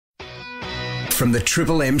from the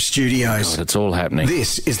Triple M studios. God, it's all happening.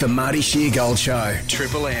 This is the Marty Sheargold Show.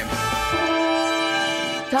 Triple M.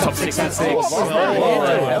 Top 6 at 6.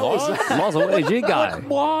 Miles, where did you go?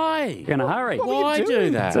 Why? You're in a hurry. Why do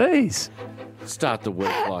that? Jeez. Start the week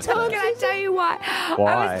like Can that. I tell you why?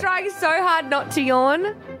 Why? I was trying so hard not to yawn,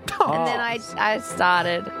 and then I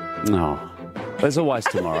started. No. There's always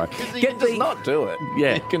tomorrow. You can just not do it.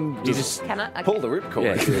 Yeah. You can just Can I? Okay. pull the ripcord.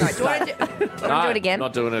 Yeah. Right, do you want to do it again?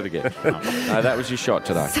 Not doing it again. No, that was your shot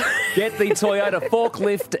today. Get the Toyota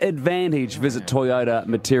Forklift Advantage. Visit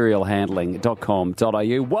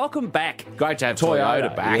toyotamaterialhandling.com.au. Welcome back. Great to have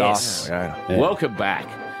Toyota back. Yes. Yeah. Welcome back.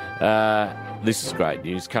 This is great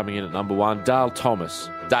news. Coming in at number 1, Dale Thomas,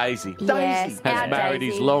 Daisy. Yes, Has our married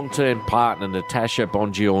Daisy. his long-term partner, Natasha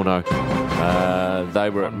Bongiorno. They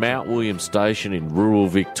were at Mount William Station in rural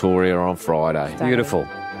Victoria on Friday. Beautiful.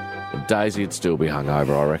 Daisy would still be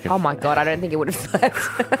hungover, I reckon. Oh my god, I don't think it would have slept.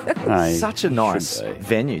 Hey, Such a nice should be.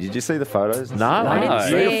 venue. Did you see the photos? No, I didn't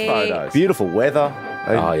see. Beautiful photos. Beautiful weather.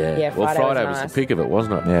 Oh, yeah. Yeah, well, Friday Friday was was nice. the pick of it,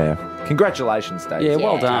 wasn't it? Yeah. Congratulations, Daisy. Yeah,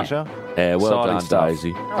 well Yeah. done. Natasha. Yeah, well Exciting done, stuff.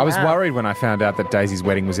 Daisy. I was wow. worried when I found out that Daisy's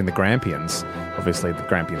wedding was in the Grampians. Obviously, the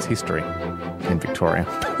Grampians history in Victoria.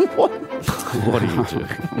 What are you doing?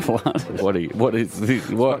 What is this?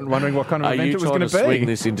 What? Wondering what kind of Are event you it was trying going to to swing be.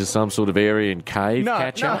 this into some sort of Aryan cave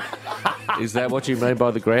catch-up? Is that what you mean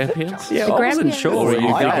by the Grampians? Yeah, The I wasn't Grampians. sure. Or are you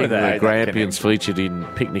I thinking know the that Grampians featured in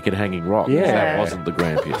Picnic at Hanging Rock? Yeah. That wasn't the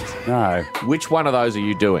Grampians. No. Which one of those are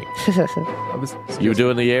you doing? I was- You were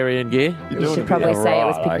doing the Aryan gear? You should probably say it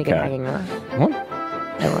was Right, picnic okay. and hanging right. What?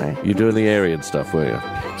 Don't worry. You're doing the Aryan stuff, were you?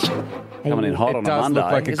 Coming in hot It on a does Monday.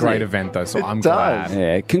 look like a isn't great it? event, though, so I'm does. glad.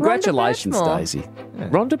 Yeah, congratulations, Birchmore. Daisy.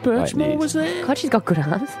 Rhonda Birchmore news. was there? God, she's got good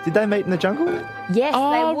arms. Did they meet in the jungle? Yes,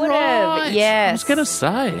 they would right. have. Yes. I was going to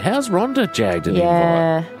say, how's Rhonda jagged an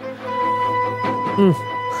Yeah.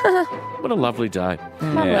 invite? What a lovely day.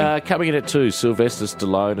 Yeah. Coming in at 2, Sylvester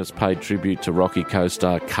Stallone has paid tribute to Rocky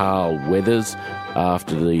co-star Carl Weathers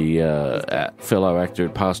after the fellow actor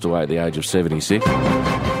had passed away at the age of 76.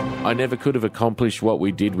 I never could have accomplished what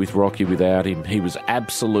we did with Rocky without him. He was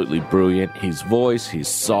absolutely brilliant. His voice, his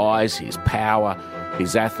size, his power,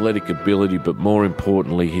 his athletic ability, but more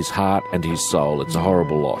importantly, his heart and his soul. It's a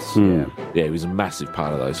horrible loss. Yeah, he was a massive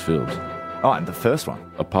part of those films. Oh, and the first one.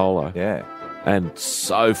 Apollo. Yeah. And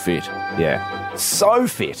so fit. Yeah. So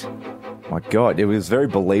fit. My God, it was very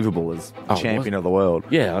believable as champion of the world.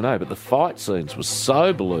 Yeah, I know, but the fight scenes were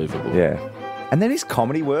so believable. Yeah. And then his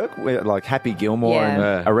comedy work, where, like Happy Gilmore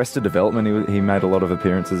Yeah. and Arrested Development, he made a lot of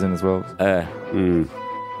appearances in as well.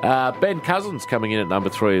 Ben Cousins, coming in at number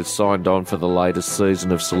 3, has signed on for the latest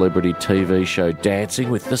season of celebrity TV show Dancing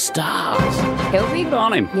with the Stars. He'll be Good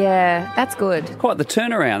on him. Yeah, that's good. Quite the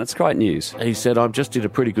turnaround. That's great news. He said, I'm just in a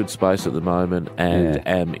pretty good space at the moment and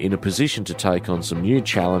am in a position to take on some new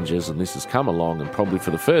challenges, and this has come along, and probably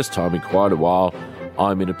for the first time in quite a while,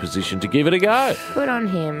 I'm in a position to give it a go. Good on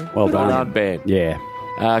him. Well Well done. done, Ben. Yeah.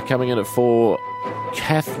 Coming in at 4,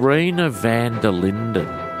 Katharina van der Linden,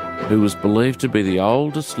 who was believed to be the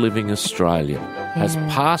oldest living Australian, has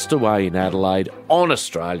passed away in Adelaide on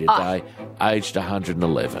Australia Day, aged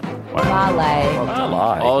 111. Ballet.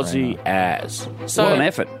 Aussie as. So What an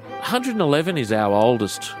effort. 111 is our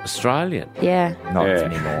oldest Australian. Yeah. Not Yeah.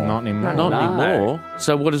 anymore. Not anymore. Not No. anymore.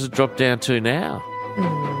 So what does it drop down to now?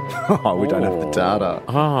 Oh, we don't have the data.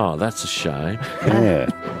 Oh, that's a shame. Yeah.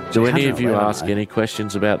 Do any of you 111, ask eh? any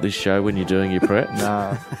questions about this show when you're doing your prep?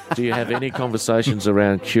 No. Do you have any conversations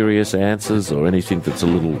around curious answers or anything that's a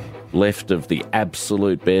little left of the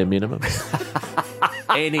absolute bare minimum?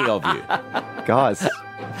 Any of you? Guys,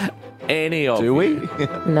 Any of do you? we?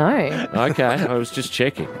 No. Okay, I was just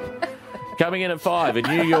checking. Coming in at 5, a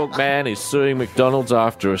New York man is suing McDonald's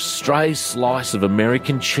after a stray slice of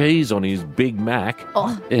American cheese on his Big Mac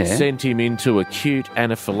Yeah. sent him into acute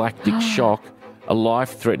anaphylactic shock, a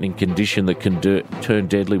life-threatening condition that can turn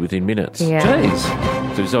deadly within minutes. Yeah.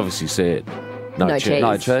 Jeez. So he's obviously said no, No cheese. cheese.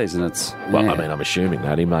 No cheese, and it's. Well, yeah. I mean, I'm assuming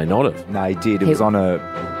that he may not have. No, he did. It was on an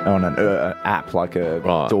app, like a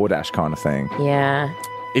Right. DoorDash kind of thing. Yeah.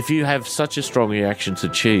 If you have such a strong reaction to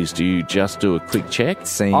cheese, do you just do a quick check?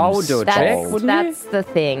 Seems I would do a check, That's, wouldn't that's the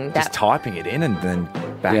thing. just That, typing it in and then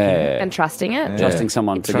back in. Yeah. and trusting it. Trusting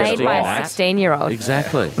someone It's to made get by it a right. 16-year-old.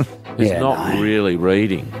 Exactly. He's Yeah, not no. really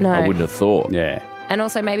reading. No. I wouldn't have thought. Yeah. And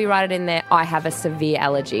also maybe write it in there, I have a severe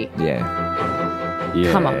allergy. Yeah.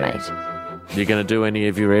 Yeah. Come on, mate. You're going to do any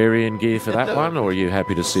of your Aryan gear for that one, or are you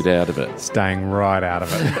happy to sit out of it? Staying right out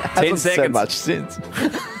of it. 10 Hasn't said seconds. much since.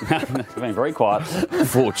 It's been very quiet.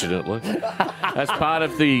 Fortunately. As part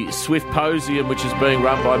of the Swiftposium, which is being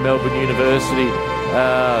run by Melbourne University.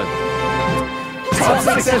 Top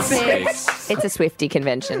 6 at 6. It's a Swiftie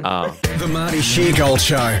convention. The Marty Sheargold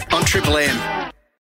Show on Triple M.